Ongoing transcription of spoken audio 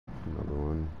Another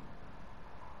one.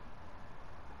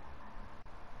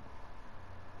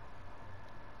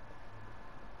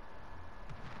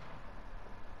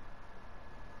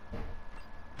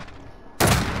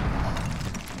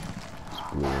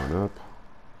 Just blew one up.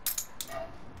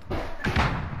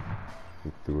 He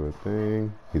threw a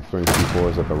thing. He's throwing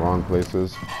C4s at the wrong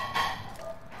places.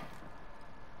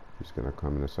 He's gonna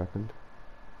come in a second.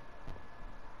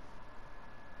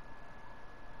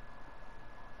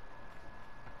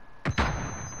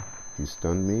 He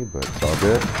stunned me, but it's all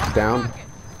good. Down.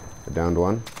 I downed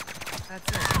one.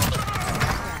 That's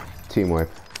it. Team wipe.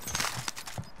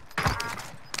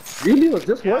 Really? Was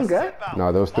just one guy?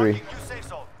 No, those three.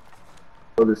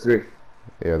 Oh, there's three.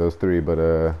 Yeah, those three, but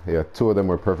yeah, two of them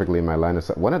were perfectly in my line of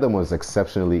sight. One of them was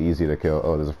exceptionally easy to kill.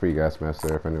 Oh, there's a free gas mask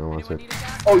there if anyone wants it.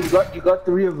 Oh, you got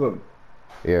three of them.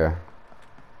 Yeah.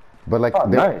 But like,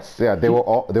 nice. Yeah, they were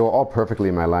all perfectly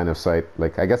in my line of sight.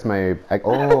 Like, I guess I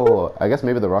guess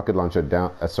maybe the rocket launcher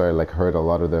like hurt a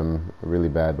lot of them really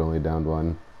bad, but only downed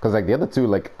one. Cause like the other two,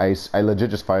 like I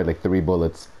legit just fired like 3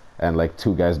 bullets and like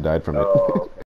 2 guys died from it.